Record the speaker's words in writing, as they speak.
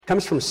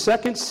comes from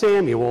 2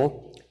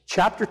 Samuel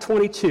chapter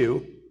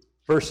 22,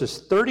 verses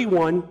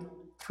 31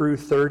 through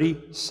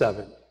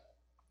 37.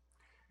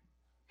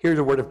 Here's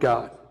the word of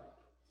God.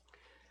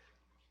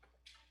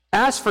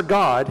 As for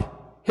God,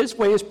 his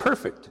way is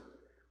perfect.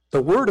 The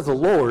word of the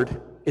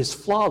Lord is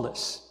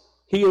flawless.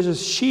 He is a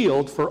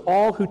shield for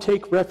all who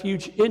take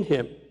refuge in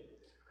him.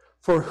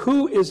 For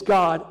who is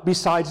God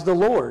besides the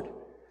Lord?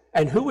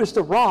 And who is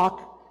the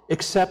rock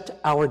except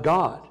our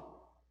God?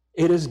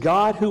 It is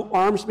God who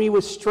arms me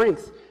with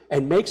strength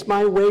and makes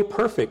my way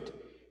perfect.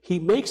 He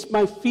makes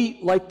my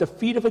feet like the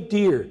feet of a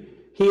deer.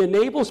 He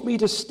enables me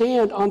to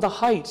stand on the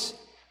heights.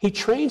 He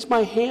trains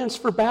my hands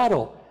for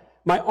battle.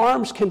 My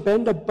arms can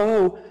bend a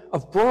bow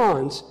of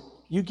bronze.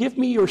 You give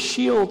me your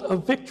shield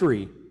of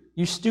victory.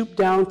 You stoop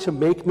down to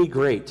make me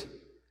great.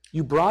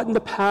 You broaden the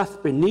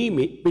path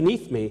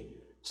beneath me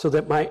so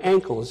that my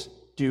ankles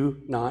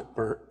do not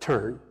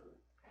turn.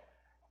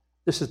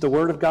 This is the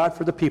word of God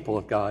for the people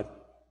of God.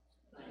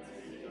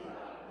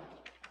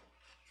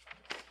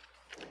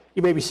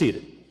 You may be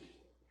seated.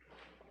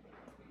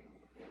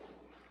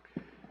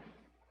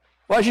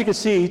 Well, as you can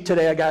see,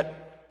 today I got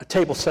a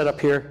table set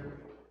up here,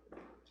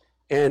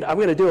 and I'm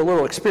going to do a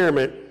little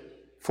experiment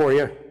for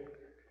you.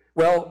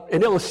 Well,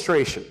 an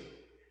illustration,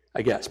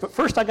 I guess. But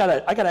first, I got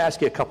to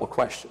ask you a couple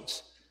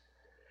questions.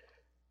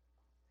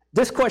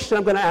 This question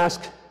I'm going to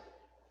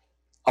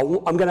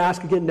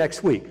ask again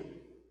next week.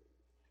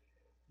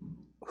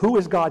 Who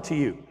is God to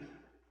you?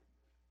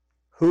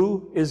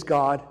 Who is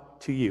God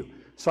to you?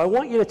 So I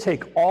want you to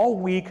take all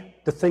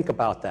week to think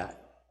about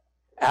that.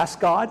 Ask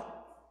God,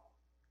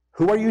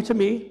 who are you to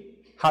me?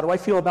 How do I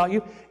feel about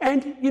you?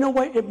 And you know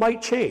what? It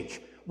might change.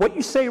 What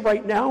you say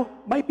right now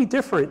might be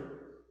different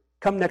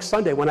come next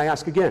Sunday when I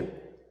ask again.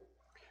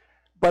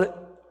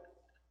 But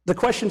the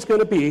question's going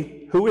to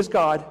be, who is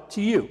God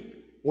to you?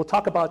 We'll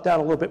talk about that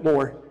a little bit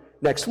more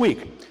next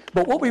week.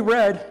 But what we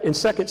read in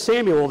 2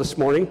 Samuel this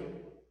morning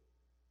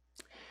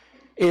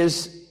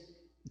is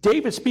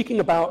David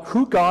speaking about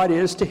who God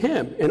is to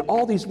him and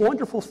all these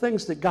wonderful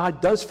things that God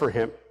does for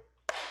him.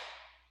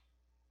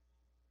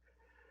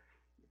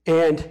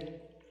 And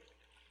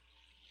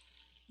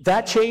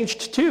that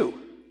changed too.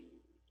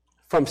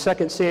 From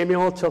 2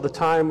 Samuel till the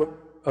time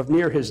of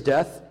near his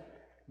death,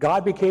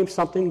 God became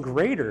something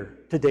greater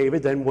to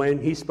David than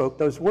when he spoke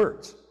those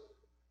words.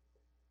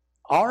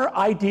 Our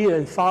idea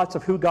and thoughts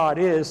of who God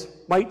is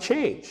might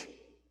change.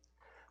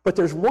 But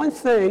there's one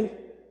thing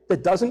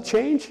that doesn't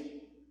change,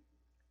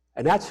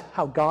 and that's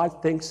how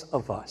God thinks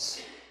of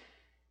us.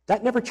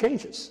 That never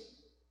changes.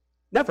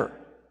 Never.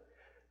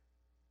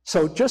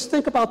 So just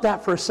think about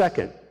that for a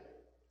second.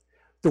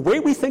 The way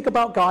we think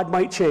about God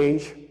might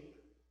change,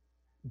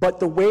 but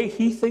the way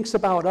he thinks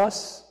about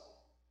us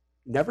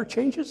never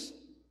changes.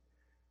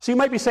 So you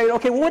might be saying,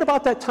 okay, well, what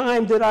about that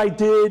time that I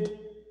did?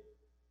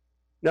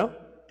 No,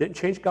 didn't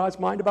change God's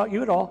mind about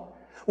you at all.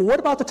 Well, what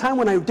about the time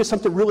when I did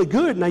something really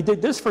good and I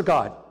did this for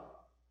God?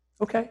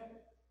 Okay,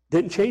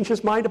 didn't change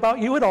his mind about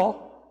you at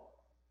all.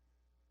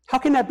 How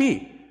can that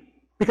be?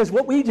 Because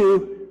what we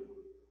do,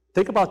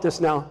 think about this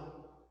now,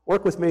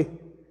 work with me.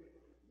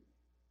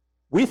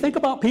 We think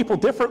about people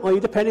differently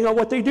depending on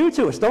what they do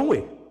to us, don't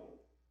we?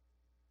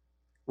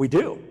 We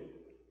do.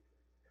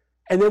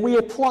 And then we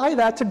apply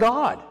that to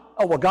God.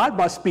 Oh, well, God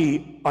must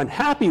be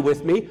unhappy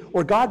with me,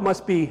 or God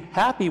must be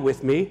happy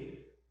with me.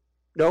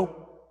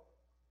 No,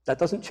 that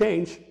doesn't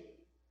change.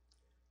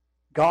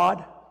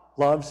 God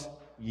loves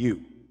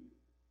you.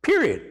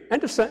 Period.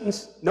 End of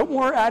sentence. No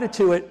more added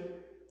to it.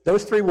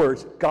 Those 3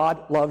 words,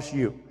 God loves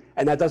you.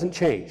 And that doesn't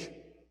change.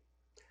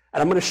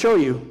 And I'm going to show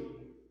you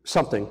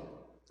something.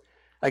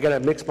 I got to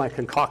mix my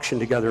concoction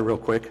together real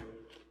quick.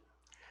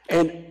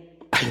 And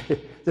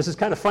this is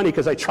kind of funny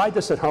because I tried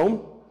this at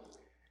home,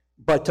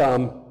 but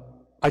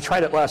I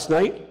tried it last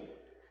night,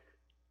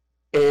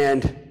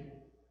 and,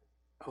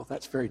 oh,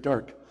 that's very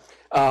dark.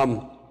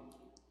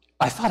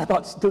 I thought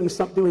about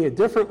doing it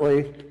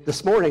differently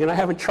this morning, and I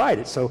haven't tried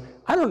it, so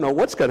I don't know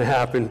what's going to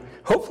happen.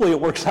 Hopefully it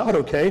works out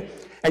okay.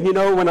 And you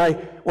know, when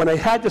I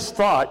had this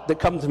thought that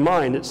comes to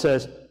mind that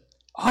says,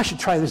 oh, I should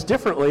try this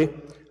differently,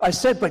 I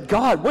said, but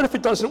God, what if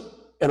it doesn't?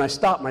 And I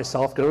stopped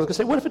myself, because I was going to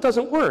say, what if it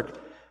doesn't work?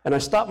 And I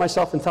stopped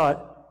myself and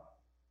thought,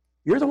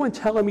 you're the one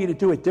telling me to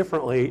do it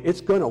differently.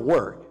 It's going to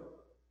work.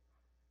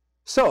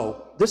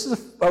 So this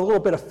is a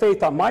little bit of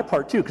faith on my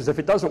part, too, because if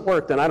it doesn't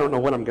work, then I don't know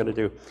what I'm going to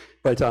do.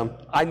 But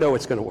I know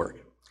it's going to work.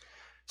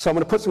 So I'm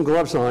going to put some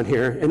gloves on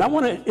here, and I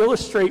want to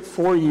illustrate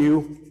for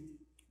you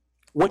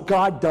what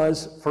God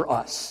does for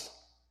us.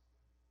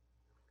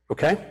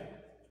 Okay?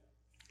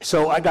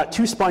 So I got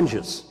 2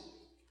 sponges,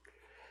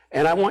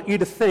 and I want you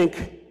to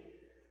think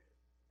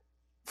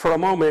for a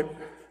moment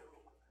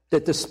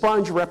that the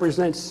sponge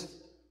represents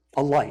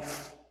a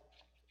life.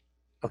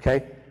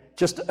 Okay?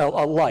 Just a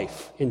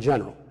life in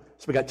general.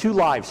 So we got 2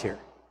 lives here.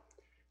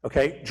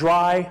 Okay?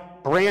 Dry,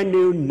 brand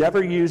new,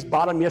 never used,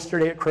 bought them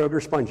yesterday at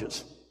Kroger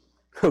sponges.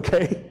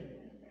 Okay?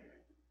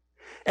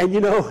 And you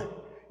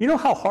know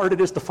how hard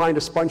it is to find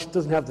a sponge that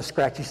doesn't have the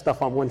scratchy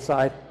stuff on one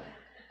side?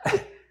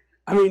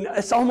 I mean,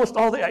 it's almost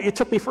all it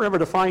took me forever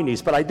to find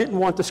these, but I didn't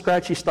want the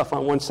scratchy stuff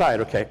on one side,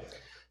 okay?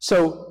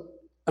 So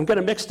I'm going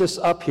to mix this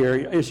up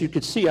here. As you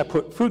can see, I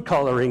put food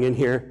coloring in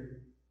here.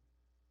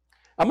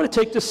 I'm going to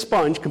take this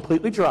sponge,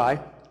 completely dry.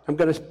 I'm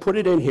going to put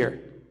it in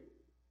here.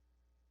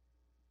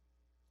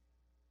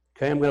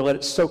 Okay, I'm going to let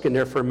it soak in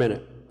there for a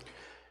minute.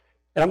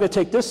 And I'm going to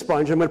take this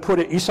sponge, I'm going to put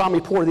it, you saw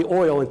me pour the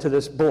oil into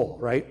this bowl,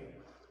 right?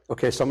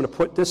 Okay, so I'm going to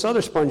put this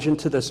other sponge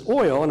into this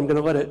oil, and I'm going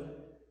to let it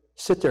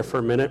sit there for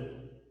a minute.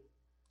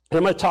 And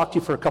I'm going to talk to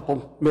you for a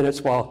couple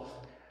minutes while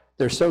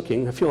they're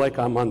soaking. I feel like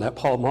I'm on that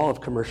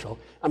Palmolive commercial.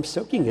 I'm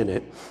soaking in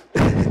it.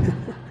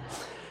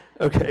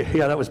 Okay,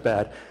 yeah, that was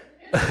bad.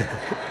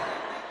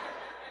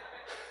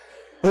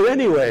 But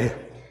anyway,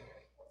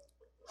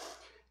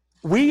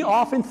 we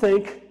often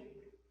think,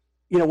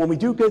 when we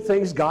do good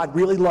things, God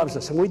really loves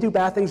us. And when we do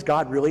bad things,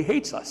 God really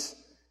hates us.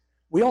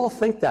 We all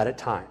think that at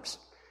times.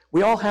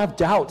 We all have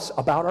doubts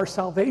about our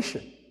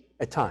salvation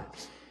at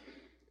times.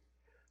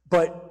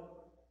 But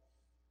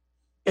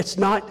it's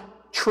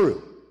not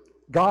true.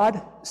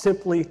 God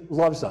simply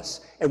loves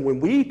us. And when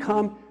we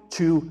come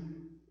to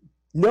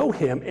know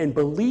him and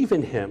believe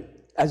in him,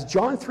 as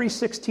John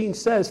 3:16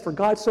 says, "For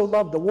God so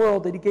loved the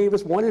world that he gave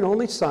his one and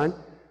only Son,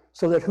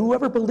 so that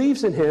whoever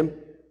believes in him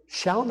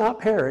shall not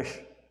perish,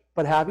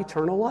 but have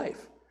eternal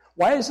life."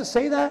 Why does it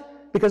say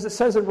that? Because it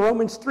says in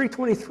Romans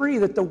 3:23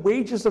 that the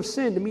wages of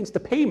sin, it means the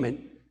payment,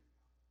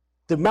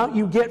 the amount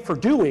you get for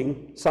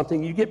doing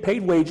something, you get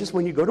paid wages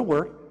when you go to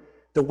work.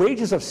 The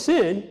wages of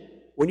sin,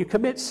 when you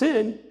commit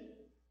sin,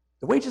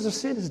 the wages of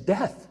sin is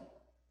death.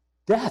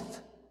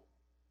 Death.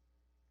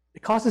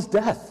 It causes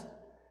death.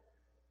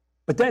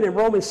 But then in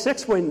Romans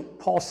 6, when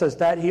Paul says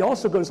that, he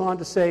also goes on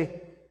to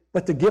say,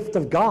 but the gift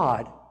of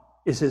God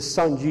is his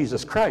Son,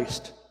 Jesus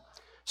Christ.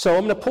 So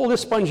I'm going to pull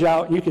this sponge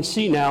out, and you can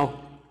see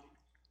now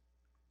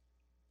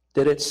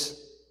that it's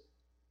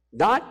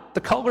not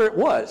the color it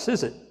was,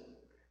 is it?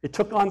 It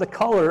took on the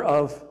color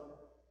of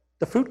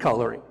the food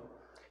coloring.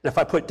 And if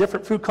I put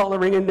different food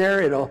coloring in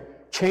there, it'll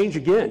change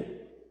again.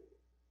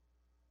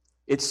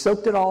 It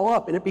soaked it all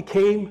up, and it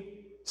became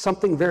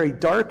something very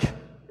dark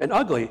and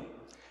ugly.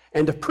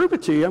 And to prove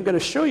it to you, I'm going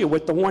to show you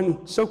what the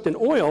one soaked in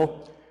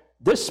oil,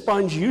 this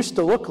sponge used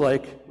to look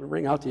like. We'll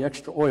wring out the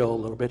extra oil a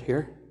little bit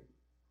here.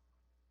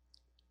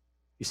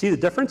 You see the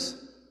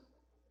difference?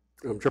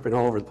 I'm dripping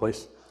all over the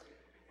place.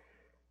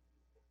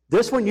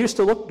 This one used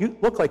to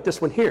look like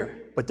this one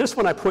here, but this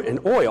one I put in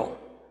oil.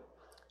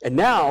 And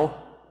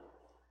now,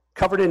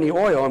 covered in the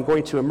oil, I'm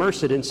going to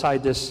immerse it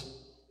inside this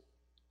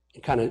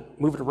and kind of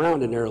move it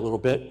around in there a little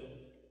bit.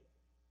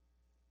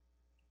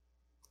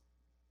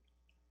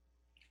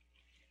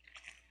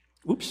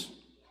 Oops.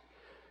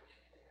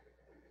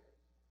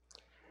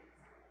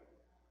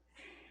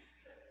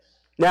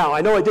 Now,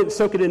 I know I didn't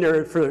soak it in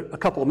there for a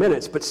couple of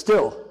minutes, but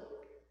still,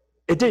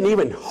 it didn't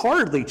even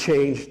hardly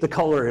change the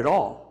color at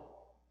all.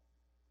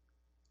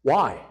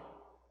 Why?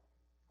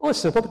 Well, it's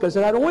simple, because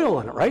it had oil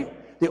on it,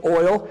 right? The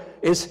oil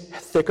is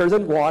thicker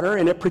than water,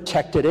 and it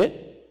protected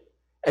it.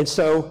 And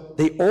so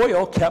the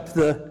oil kept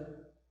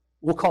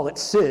we'll call it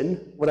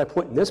sin, what I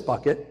put in this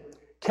bucket,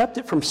 kept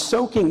it from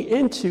soaking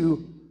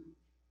into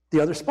the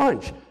other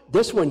sponge.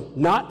 This one,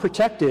 not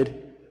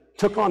protected,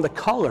 took on the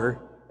color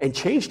and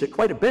changed it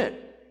quite a bit.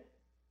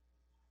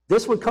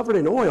 This one covered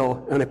in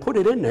oil, and I put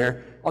it in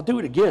there. I'll do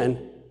it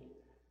again.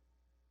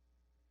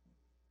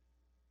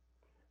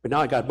 But now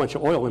I got a bunch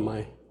of oil in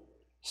my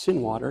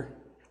sin water.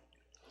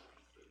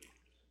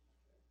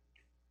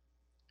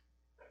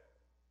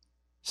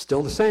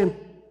 Still the same.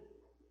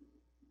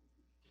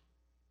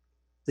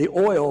 The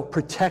oil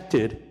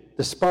protected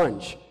the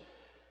sponge.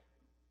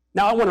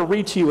 Now I want to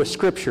read to you a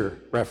scripture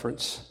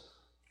reference.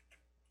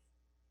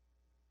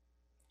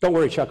 Don't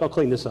worry, Chuck, I'll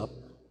clean this up.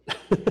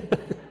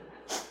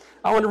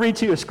 I want to read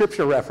to you a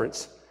scripture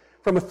reference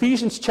from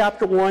Ephesians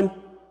chapter 1,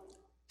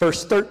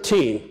 verse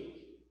 13.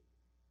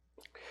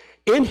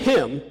 In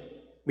him,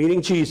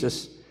 meaning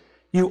Jesus,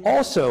 you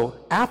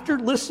also, after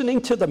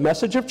listening to the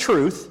message of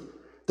truth,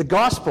 the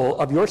gospel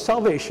of your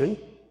salvation,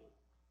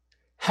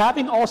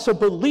 having also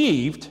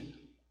believed,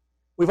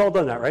 we've all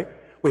done that, right?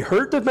 We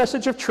heard the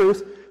message of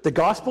truth, the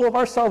gospel of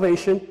our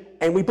salvation,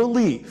 and we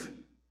believe,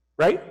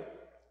 right?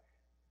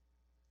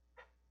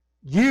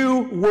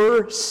 You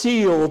were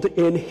sealed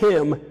in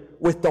him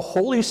with the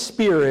Holy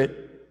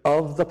Spirit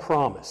of the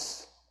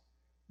promise.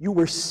 You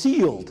were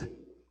sealed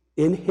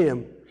in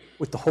him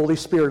with the Holy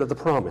Spirit of the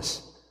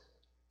promise.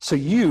 So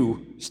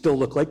you still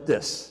look like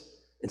this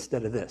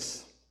instead of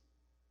this.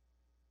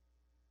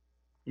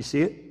 You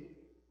see it?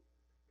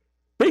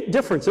 Big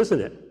difference, isn't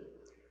it?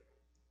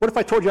 What if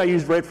I told you I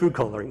used red food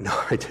coloring?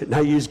 No, I didn't. I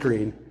used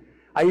green.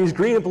 I used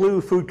green and blue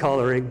food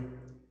coloring,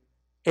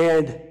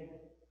 and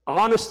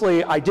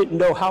honestly, I didn't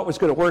know how it was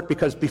going to work,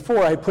 because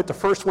before I had put the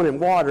first one in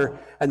water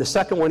and the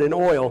second one in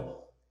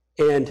oil,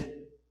 and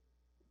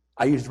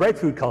I used red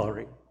food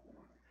coloring.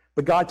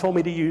 But God told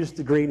me to use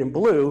the green and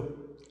blue,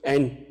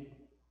 and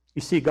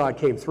you see God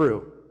came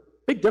through.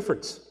 Big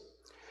difference.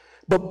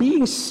 But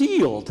being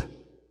sealed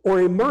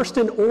or immersed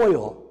in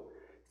oil,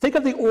 Think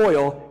of the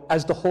oil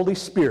as the Holy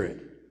Spirit.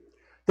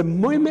 The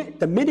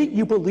minute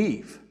you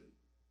believe,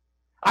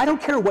 I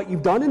don't care what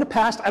you've done in the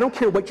past, I don't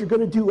care what you're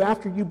going to do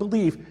after you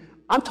believe.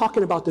 I'm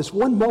talking about this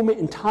one moment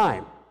in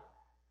time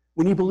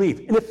when you believe.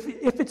 And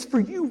if it's for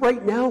you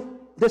right now,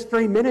 this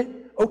very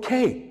minute,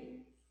 okay.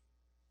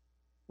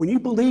 When you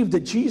believe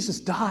that Jesus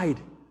died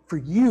for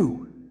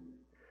you,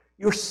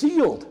 you're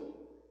sealed.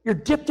 You're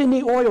dipped in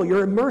the oil.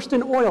 You're immersed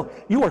in oil.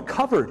 You are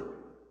covered.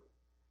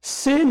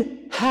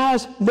 Sin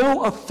has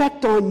no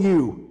effect on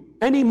you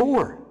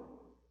anymore.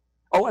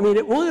 Oh, I mean,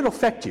 it will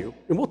affect you,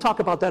 and we'll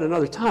talk about that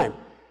another time.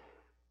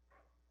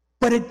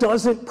 But it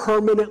doesn't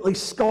permanently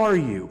scar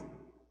you.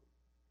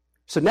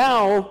 So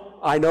now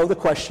I know the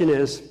question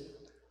is,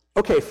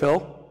 okay,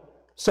 Phil,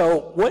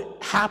 so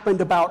what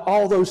happened about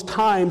all those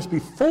times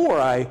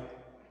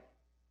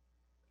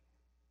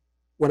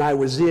when I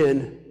was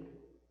in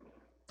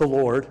the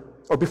Lord,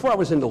 or before I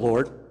was in the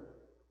Lord?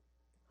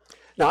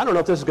 Now, I don't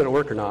know if this is going to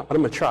work or not, but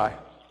I'm going to try.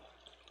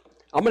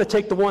 I'm going to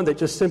take the one that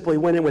just simply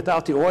went in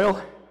without the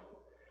oil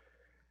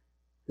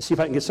and see if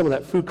I can get some of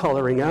that food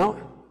coloring out.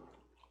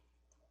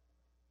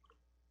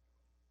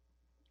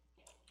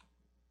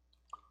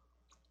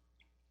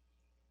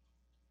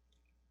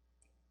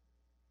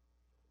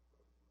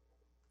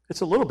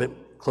 It's a little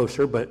bit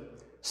closer,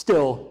 but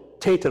still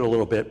tainted a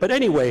little bit. But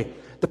anyway,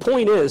 the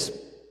point is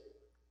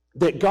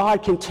that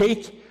God can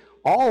take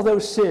all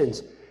those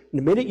sins. And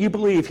the minute you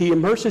believe, he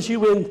immerses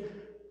you in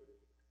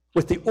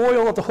with the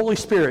oil of the Holy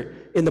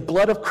Spirit, in the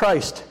blood of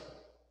Christ,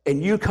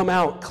 and you come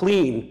out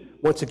clean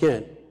once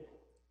again.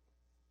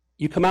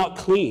 You come out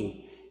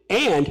clean.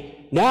 And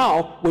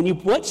now, when you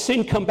let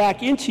sin come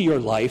back into your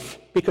life,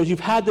 because you've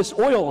had this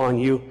oil on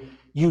you,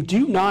 you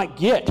do not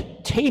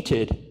get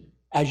tainted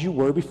as you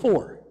were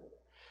before.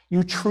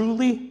 You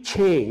truly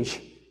change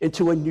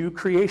into a new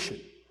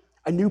creation,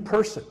 a new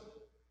person.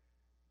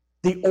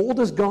 The old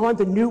is gone,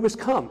 the new has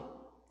come.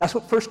 That's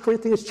what 1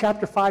 Corinthians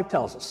chapter 5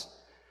 tells us,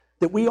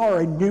 that we are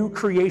a new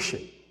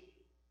creation.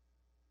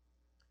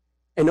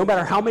 And no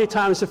matter how many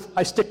times if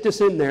I stick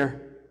this in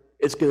there,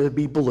 it's going to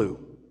be blue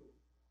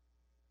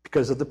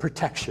because of the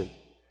protection.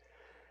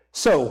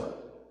 So,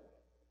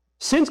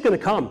 sin's going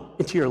to come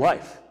into your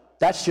life.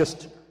 That's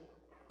just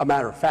a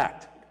matter of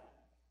fact.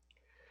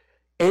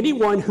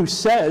 Anyone who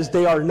says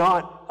they are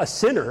not a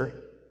sinner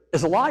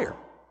is a liar.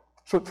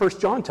 That's what 1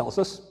 John tells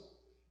us.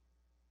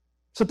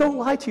 So don't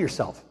lie to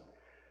yourself.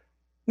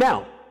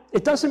 Now,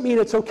 it doesn't mean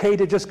it's okay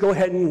to just go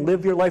ahead and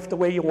live your life the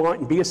way you want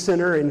and be a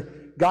sinner and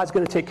God's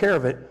going to take care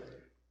of it.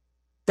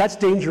 That's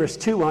dangerous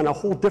too on a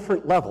whole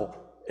different level.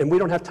 And we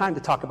don't have time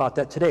to talk about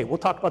that today. We'll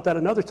talk about that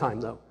another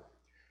time though.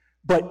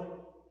 But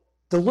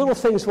the little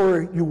things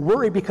where you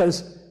worry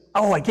because,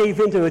 oh, I gave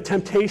into a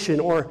temptation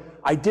or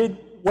I did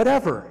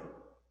whatever.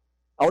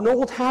 Oh, an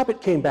old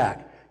habit came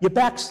back. You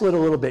backslid a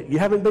little bit. You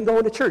haven't been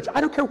going to church. I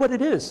don't care what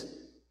it is.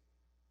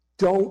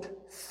 Don't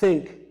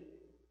think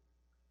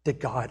that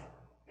God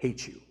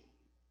hates you.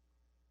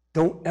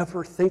 Don't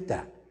ever think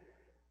that.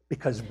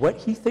 Because what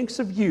he thinks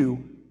of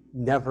you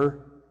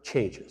never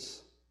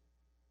changes.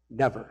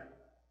 Never.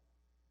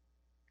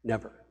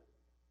 Never.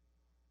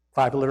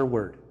 5-letter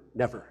word.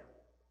 Never.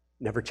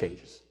 Never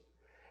changes.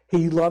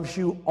 He loves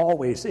you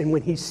always. And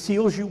when he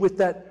seals you with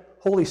that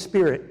Holy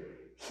Spirit,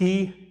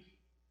 he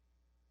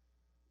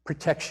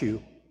protects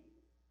you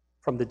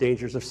from the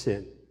dangers of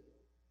sin.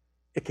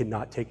 It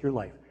cannot take your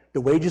life.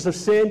 The wages of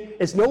sin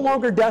is no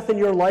longer death in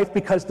your life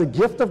because the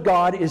gift of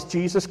God is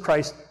Jesus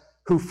Christ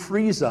who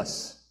frees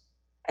us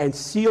and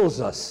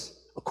seals us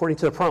according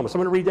to the promise. I'm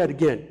going to read that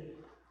again.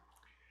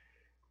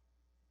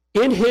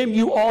 In him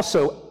you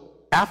also,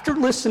 after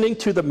listening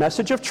to the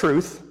message of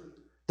truth,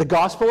 the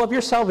gospel of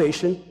your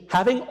salvation,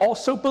 having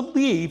also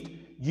believed,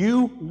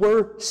 you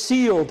were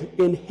sealed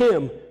in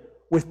him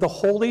with the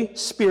Holy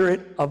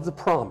Spirit of the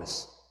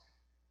promise.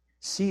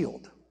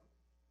 Sealed.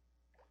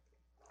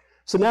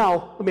 So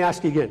now, let me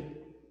ask you again.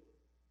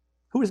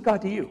 Who is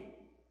God to you?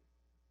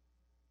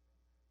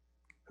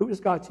 Who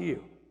is God to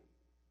you?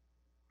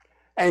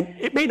 And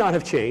it may not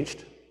have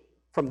changed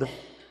from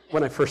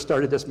when I first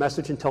started this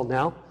message until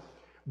now,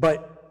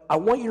 but I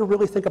want you to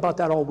really think about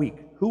that all week.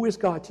 Who is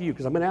God to you?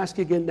 Because I'm going to ask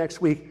you again next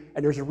week,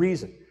 and there's a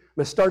reason. I'm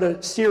going to start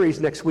a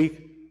series next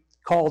week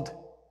called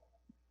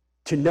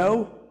To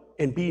Know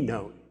and Be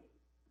Known.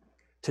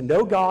 To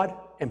know God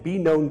and be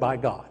known by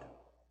God.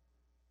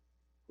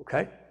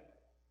 Okay?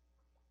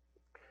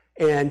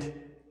 And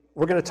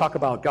we're going to talk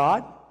about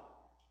God,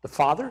 the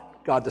Father,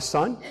 God the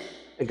Son,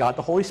 and God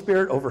the Holy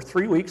Spirit over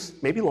 3 weeks,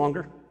 maybe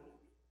longer.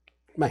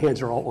 My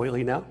hands are all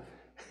oily now.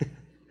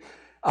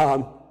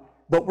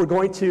 But we're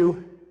going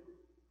to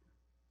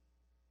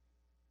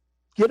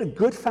get a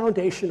good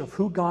foundation of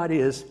who God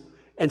is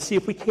and see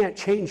if we can't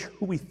change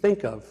who we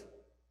think of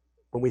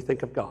when we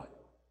think of God,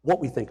 what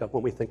we think of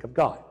when we think of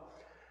God.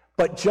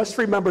 But just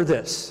remember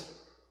this.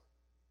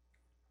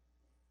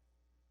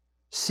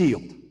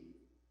 Sealed.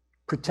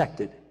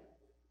 Protected.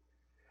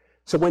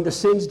 So when the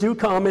sins do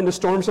come and the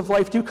storms of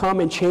life do come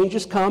and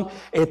changes come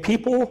and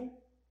people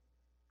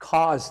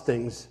cause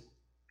things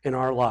in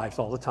our lives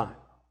all the time.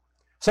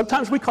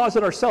 Sometimes we cause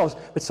it ourselves,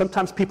 but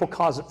sometimes people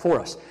cause it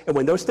for us. And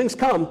when those things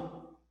come,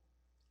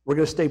 we're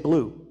going to stay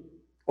blue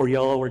or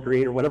yellow or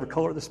green or whatever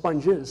color the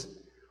sponge is.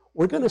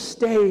 We're going to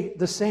stay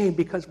the same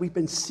because we've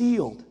been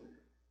sealed,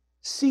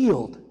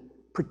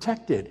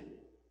 protected.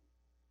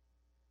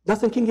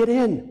 Nothing can get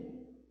in.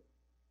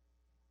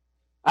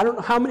 I don't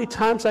know how many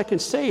times I can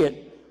say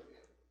it,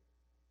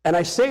 and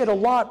I say it a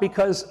lot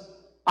because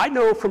I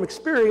know from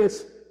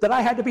experience that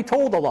I had to be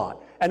told a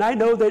lot. And I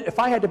know that if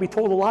I had to be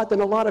told a lot, then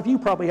a lot of you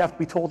probably have to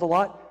be told a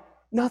lot.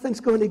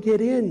 Nothing's going to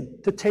get in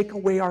to take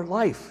away our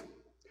life.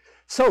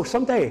 So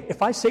someday,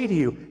 if I say to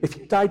you, if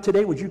you died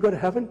today, would you go to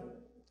heaven?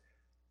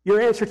 Your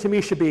answer to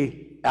me should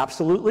be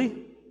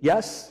absolutely,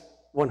 yes,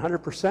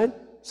 100%,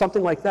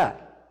 something like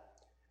that.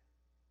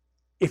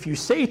 If you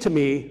say to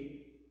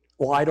me,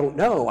 well, I don't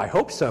know, I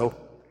hope so,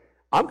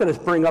 I'm going to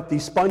bring up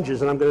these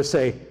sponges and I'm going to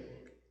say,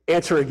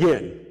 answer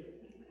again.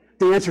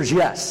 The answer is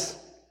yes.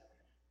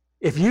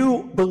 If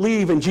you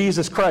believe in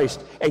Jesus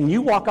Christ and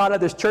you walk out of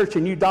this church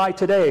and you die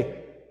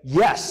today,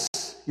 yes,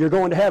 you're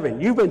going to heaven.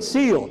 You've been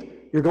sealed.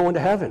 You're going to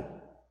heaven.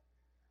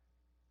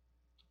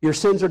 Your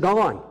sins are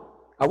gone.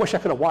 I wish I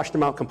could have washed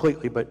them out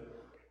completely, but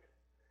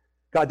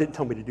God didn't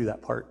tell me to do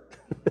that part.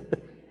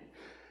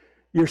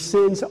 Your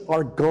sins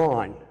are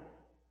gone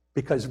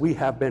because we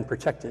have been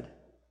protected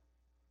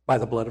by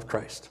the blood of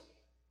Christ.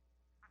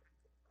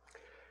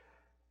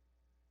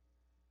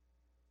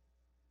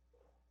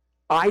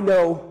 I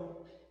know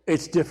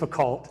it's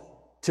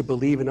difficult to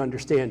believe and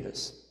understand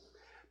this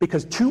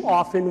because too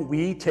often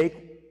we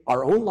take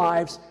our own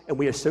lives and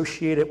we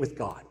associate it with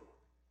God.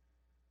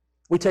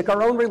 We take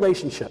our own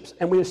relationships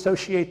and we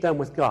associate them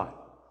with God.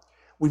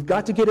 We've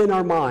got to get in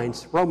our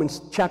minds,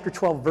 Romans chapter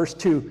 12, verse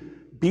 2,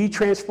 be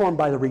transformed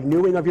by the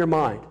renewing of your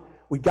mind.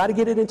 We've got to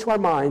get it into our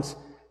minds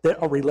that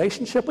a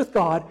relationship with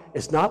God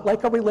is not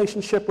like a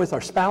relationship with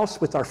our spouse,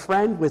 with our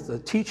friend, with a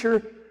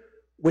teacher,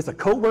 with a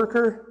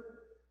coworker,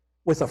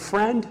 with a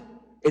friend.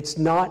 It's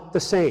not the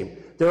same.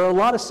 There are a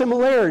lot of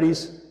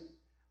similarities,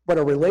 but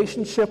a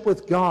relationship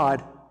with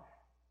God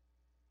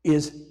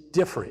is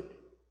different.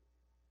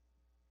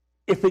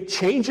 If it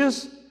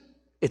changes,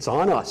 it's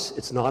on us.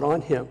 It's not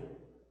on him.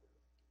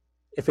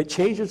 If it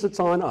changes, it's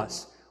on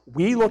us.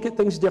 We look at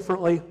things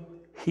differently.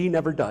 He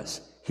never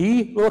does.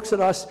 He looks at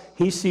us,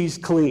 he sees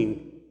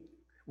clean.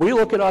 We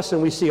look at us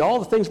and we see all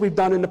the things we've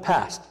done in the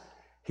past.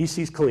 He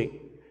sees clean.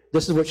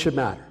 This is what should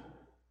matter,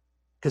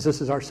 because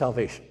this is our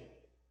salvation.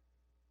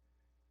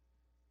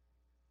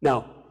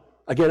 Now,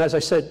 again, as I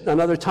said,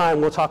 another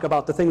time we'll talk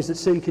about the things that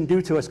sin can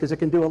do to us, because it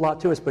can do a lot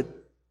to us, but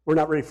we're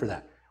not ready for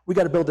that. We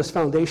got to build this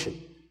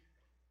foundation.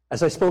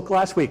 As I spoke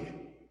last week,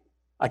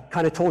 I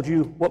kind of told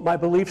you what my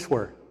beliefs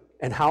were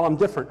and how I'm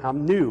different,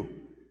 I'm new.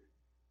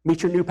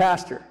 Meet your new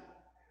pastor.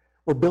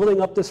 We're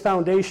building up this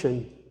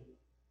foundation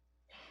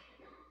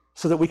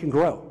so that we can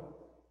grow.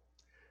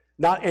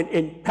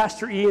 And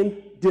Pastor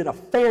Ian did a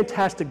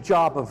fantastic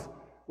job of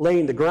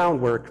laying the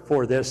groundwork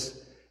for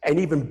this and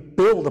even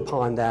build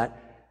upon that.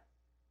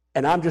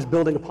 And I'm just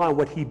building upon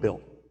what he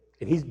built.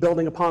 And he's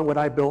building upon what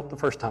I built the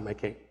first time I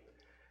came.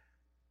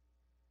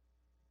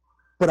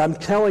 But I'm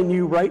telling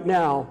you right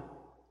now,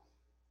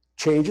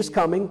 change is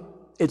coming.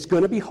 It's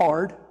going to be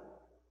hard,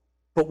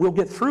 but we'll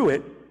get through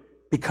it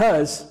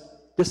because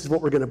this is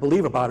what we're going to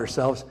believe about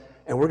ourselves,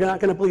 and we're not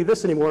going to believe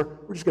this anymore.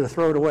 We're just going to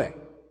throw it away.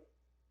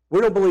 We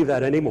don't believe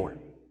that anymore.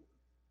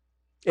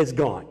 It's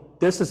gone.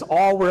 This is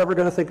all we're ever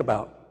going to think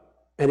about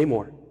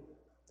anymore.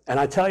 And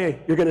I tell you,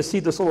 you're going to see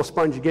this little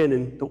sponge again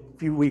in a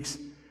few weeks,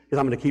 because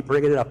I'm going to keep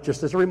bringing it up.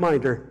 Just as a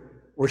reminder,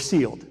 we're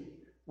sealed.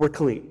 We're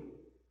clean.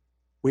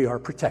 We are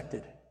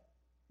protected.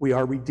 We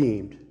are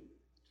redeemed.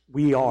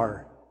 We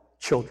are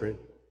children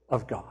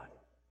of God.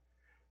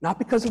 Not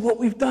because of what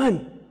we've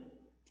done,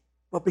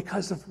 but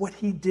because of what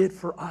he did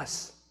for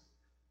us.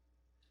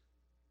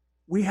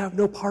 We have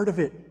no part of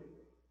it.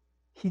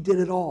 He did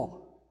it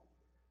all.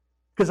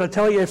 Because I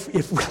tell you,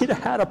 if we'd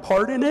had a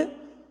part in it,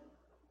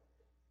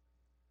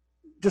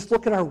 just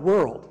look at our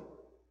world.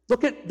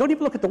 Don't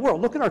even look at the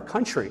world. Look at our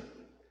country.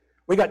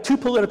 We got two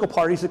political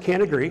parties that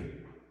can't agree.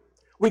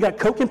 We got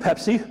Coke and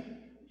Pepsi.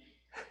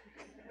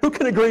 Who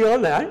can agree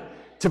on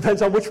that?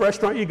 Depends on which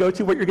restaurant you go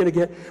to, what you're going to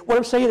get. What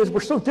I'm saying is we're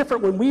so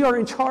different. When we are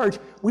in charge,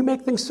 we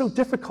make things so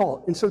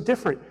difficult and so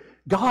different.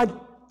 God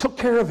took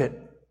care of it.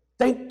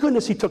 Thank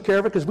goodness he took care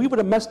of it, because we would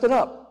have messed it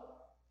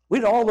up.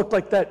 We'd all look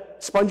like that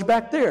sponge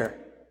back there.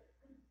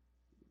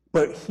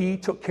 But he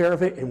took care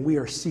of it, and we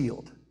are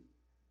sealed.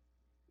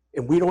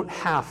 And we don't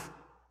have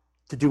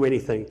to do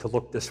anything to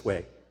look this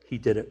way. He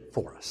did it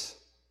for us.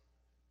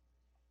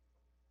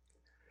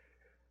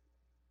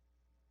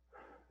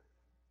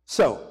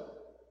 So,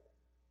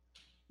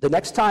 the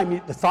next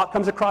time the thought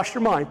comes across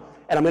your mind,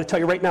 and I'm going to tell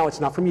you right now,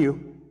 it's not from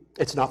you,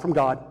 it's not from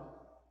God,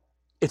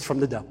 it's from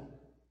the devil.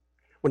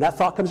 When that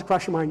thought comes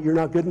across your mind, you're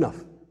not good enough.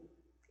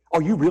 Oh,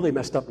 you really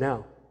messed up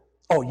now.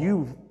 Oh,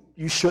 you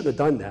shouldn't have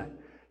done that.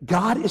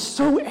 God is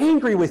so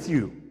angry with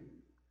you.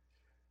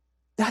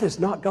 That is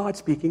not God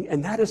speaking,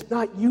 and that is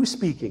not you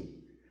speaking.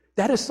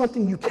 That is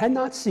something you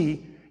cannot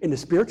see in the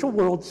spiritual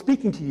world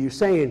speaking to you,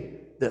 saying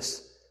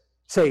this.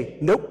 Say,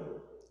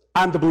 nope,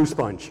 I'm the blue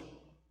sponge.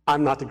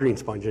 I'm not the green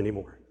sponge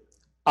anymore.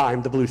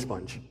 I'm the blue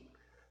sponge.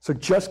 So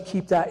just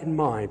keep that in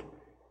mind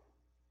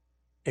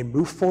and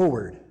move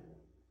forward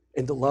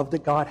in the love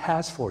that God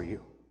has for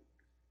you,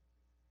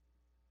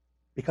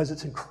 because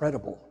it's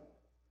incredible.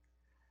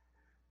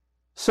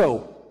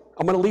 So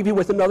I'm going to leave you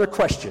with another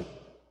question.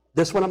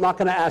 This one I'm not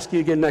going to ask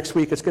you again next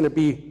week. It's going to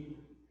be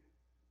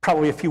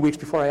probably a few weeks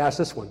before I ask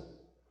this one.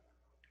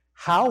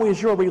 How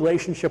is your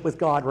relationship with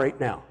God right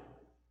now?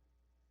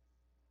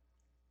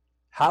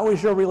 How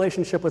is your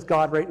relationship with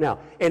God right now?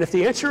 And if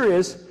the answer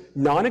is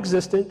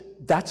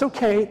non-existent, that's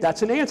okay.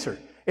 That's an answer.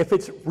 If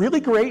it's really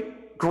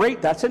great,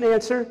 great, that's an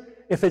answer.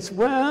 If it's,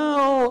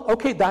 well,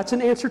 okay, that's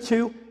an answer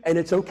too, and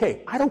it's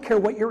okay. I don't care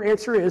what your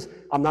answer is.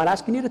 I'm not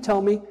asking you to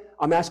tell me.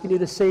 I'm asking you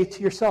to say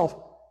to yourself,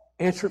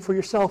 answer it for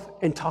yourself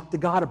and talk to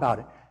God about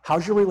it.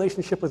 How's your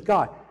relationship with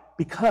God?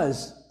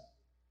 Because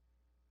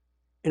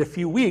in a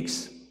few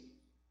weeks,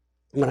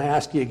 I'm going to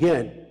ask you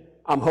again.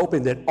 I'm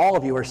hoping that all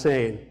of you are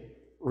saying,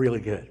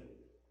 really good,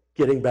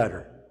 getting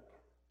better,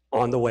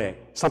 on the way,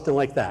 something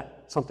like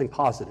that, something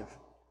positive.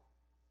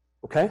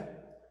 Okay?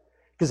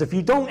 Because if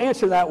you don't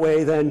answer that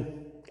way,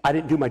 then I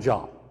didn't do my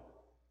job.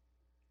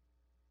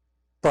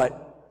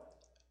 But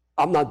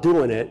I'm not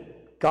doing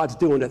it. God's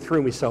doing it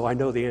through me, so I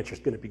know the answer is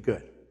going to be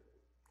good.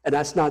 And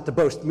that's not to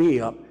boast me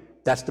up.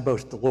 That's to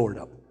boast the Lord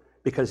up,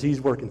 because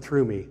he's working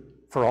through me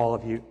for all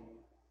of you.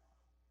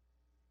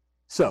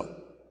 So,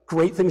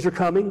 great things are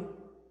coming.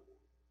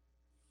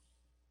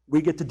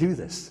 We get to do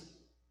this.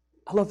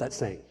 I love that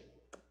saying.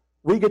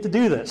 We get to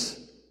do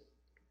this.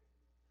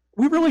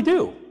 We really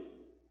do.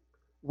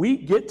 We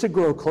get to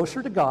grow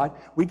closer to God.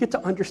 We get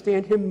to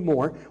understand him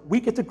more. We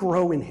get to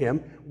grow in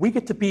him. We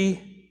get to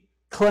be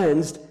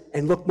cleansed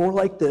and look more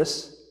like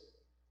this.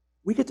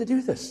 We get to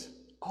do this,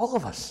 all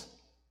of us.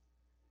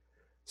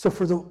 So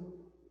for the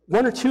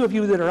one or two of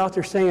you that are out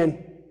there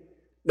saying,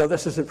 no,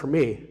 this isn't for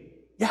me,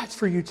 yeah, it's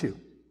for you too.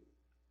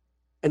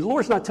 And the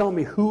Lord's not telling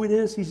me who it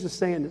is. He's just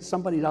saying that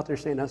somebody's out there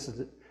saying,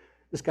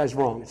 this guy's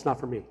wrong. It's not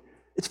for me.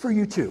 It's for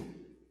you too.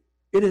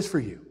 It is for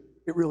you.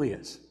 It really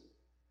is.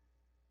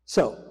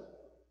 So,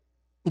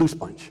 blue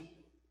sponge.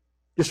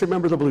 Just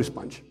remember the blue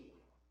sponge.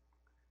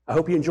 I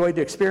hope you enjoyed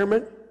the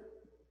experiment.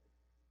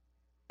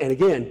 And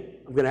again,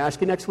 I'm going to ask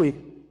you next week,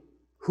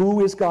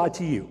 who is God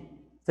to you?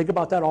 Think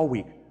about that all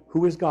week.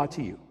 Who is God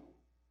to you?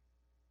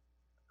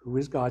 Who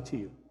is God to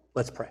you?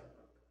 Let's pray.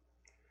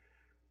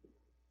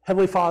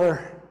 Heavenly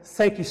Father,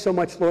 thank you so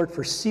much, Lord,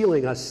 for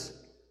sealing us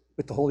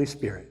with the Holy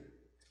Spirit.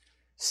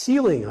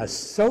 Sealing us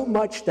so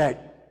much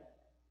that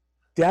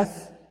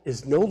death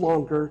is no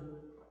longer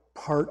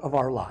part of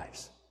our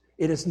lives.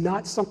 It is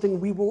not something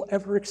we will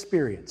ever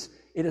experience.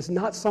 It is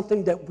not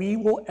something that we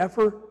will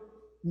ever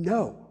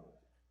know.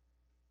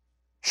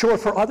 Sure,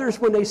 for others,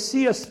 when they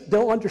see us,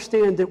 they'll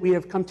understand that we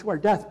have come to our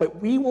death, but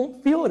we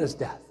won't feel it as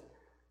death.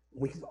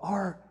 We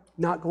are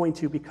not going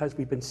to, because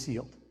we've been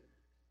sealed,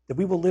 that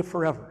we will live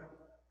forever.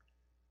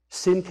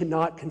 Sin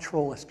cannot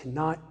control us,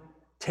 cannot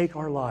take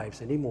our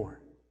lives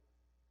anymore.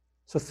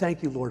 So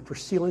thank you, Lord, for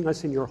sealing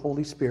us in your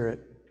Holy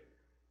Spirit.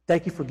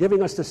 Thank you for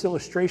giving us this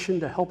illustration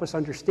to help us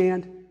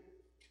understand.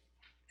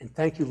 And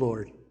thank you,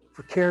 Lord,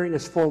 for carrying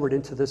us forward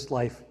into this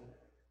life,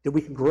 that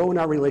we can grow in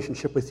our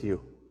relationship with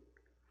you.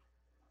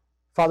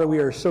 Father, we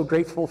are so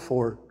grateful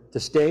for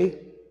this day,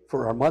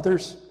 for our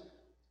mothers,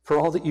 for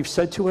all that you've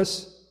said to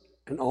us,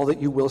 and all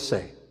that you will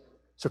say.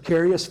 So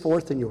carry us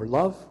forth in your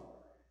love,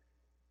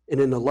 and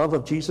in the love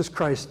of Jesus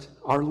Christ,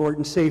 our Lord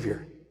and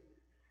Savior.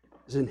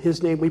 It's in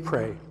his name we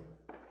pray.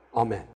 Amen.